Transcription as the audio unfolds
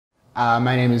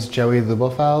My name is Joey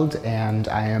Lubelfeld, and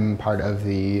I am part of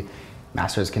the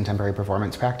Master's Contemporary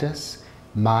Performance practice.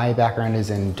 My background is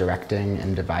in directing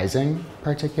and devising,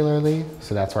 particularly,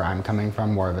 so that's where I'm coming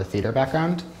from, more of a theater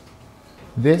background.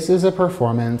 This is a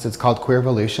performance, it's called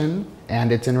Queervolution,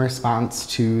 and it's in response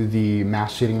to the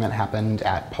mass shooting that happened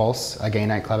at Pulse, a gay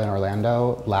nightclub in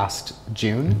Orlando, last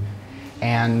June.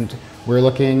 And we're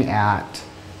looking at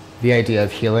the idea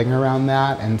of healing around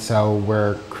that, and so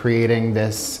we're creating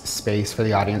this space for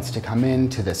the audience to come in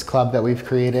to this club that we've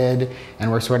created,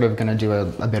 and we're sort of going to do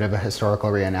a bit of a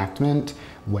historical reenactment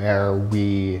where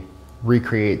we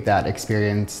recreate that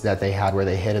experience that they had where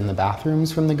they hid in the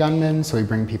bathrooms from the gunmen. So we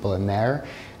bring people in there,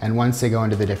 and once they go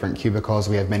into the different cubicles,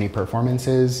 we have many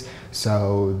performances.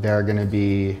 So there are going to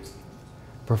be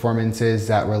performances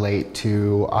that relate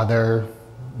to other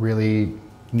really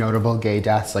notable gay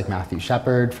deaths like Matthew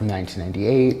Shepard from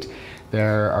 1998.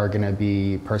 There are going to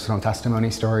be personal testimony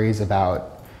stories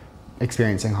about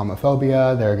experiencing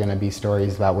homophobia. There are going to be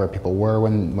stories about where people were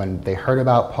when they heard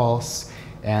about Pulse.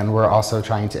 And we're also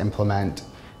trying to implement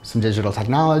some digital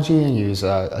technology and use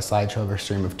a slideshow of a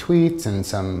stream of tweets and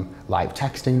some live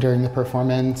texting during the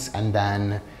performance. And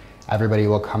then everybody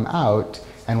will come out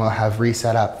and we'll have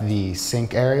reset up the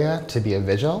sync area to be a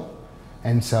vigil.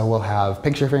 And so we'll have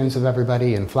picture frames of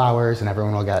everybody and flowers, and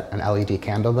everyone will get an LED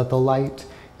candle that they'll light.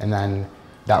 And then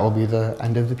that will be the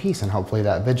end of the piece, and hopefully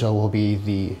that vigil will be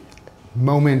the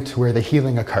moment where the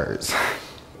healing occurs.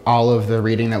 All of the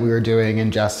reading that we were doing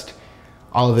and just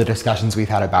all of the discussions we've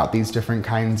had about these different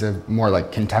kinds of more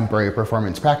like contemporary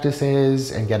performance practices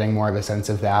and getting more of a sense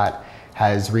of that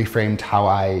has reframed how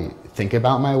I think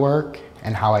about my work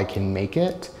and how I can make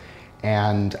it.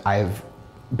 And I've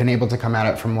been able to come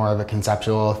at it from more of a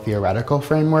conceptual, theoretical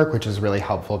framework, which is really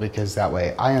helpful because that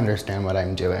way I understand what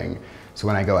I'm doing. So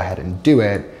when I go ahead and do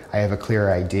it, I have a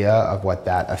clear idea of what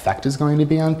that effect is going to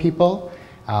be on people.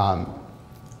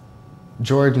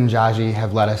 George and Jaji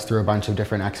have led us through a bunch of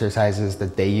different exercises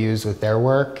that they use with their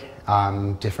work,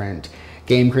 different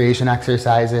game creation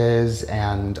exercises,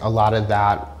 and a lot of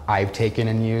that I've taken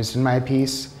and used in my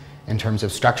piece in terms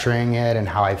of structuring it and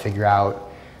how I figure out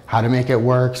how to make it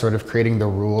work. Sort of creating the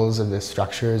rules of this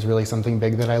structure is really something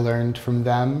big that I learned from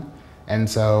them. And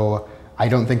so I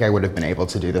don't think I would have been able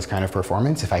to do this kind of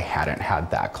performance if I hadn't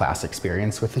had that class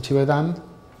experience with the two of them.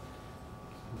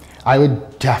 I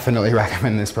would definitely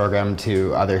recommend this program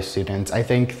to other students. I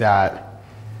think that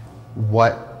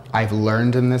what I've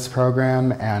learned in this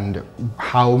program and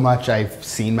how much I've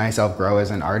seen myself grow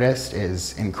as an artist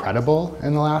is incredible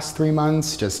in the last 3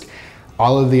 months. Just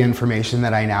all of the information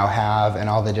that I now have and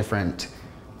all the different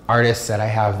artists that I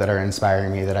have that are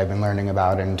inspiring me that I've been learning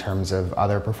about in terms of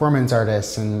other performance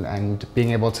artists and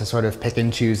being able to sort of pick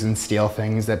and choose and steal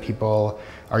things that people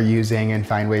are using and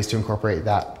find ways to incorporate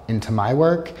that into my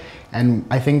work. And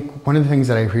I think one of the things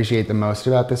that I appreciate the most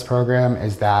about this program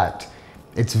is that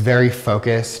it's very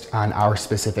focused on our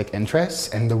specific interests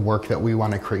and the work that we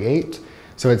want to create.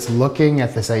 So it's looking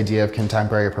at this idea of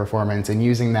contemporary performance and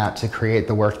using that to create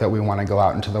the work that we want to go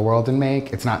out into the world and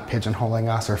make. It's not pigeonholing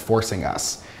us or forcing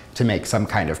us to make some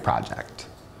kind of project.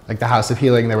 Like the House of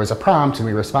Healing, there was a prompt and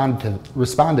we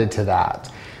responded to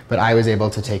that, but I was able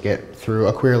to take it through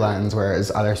a queer lens, whereas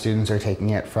other students are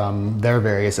taking it from their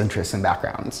various interests and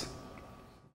backgrounds.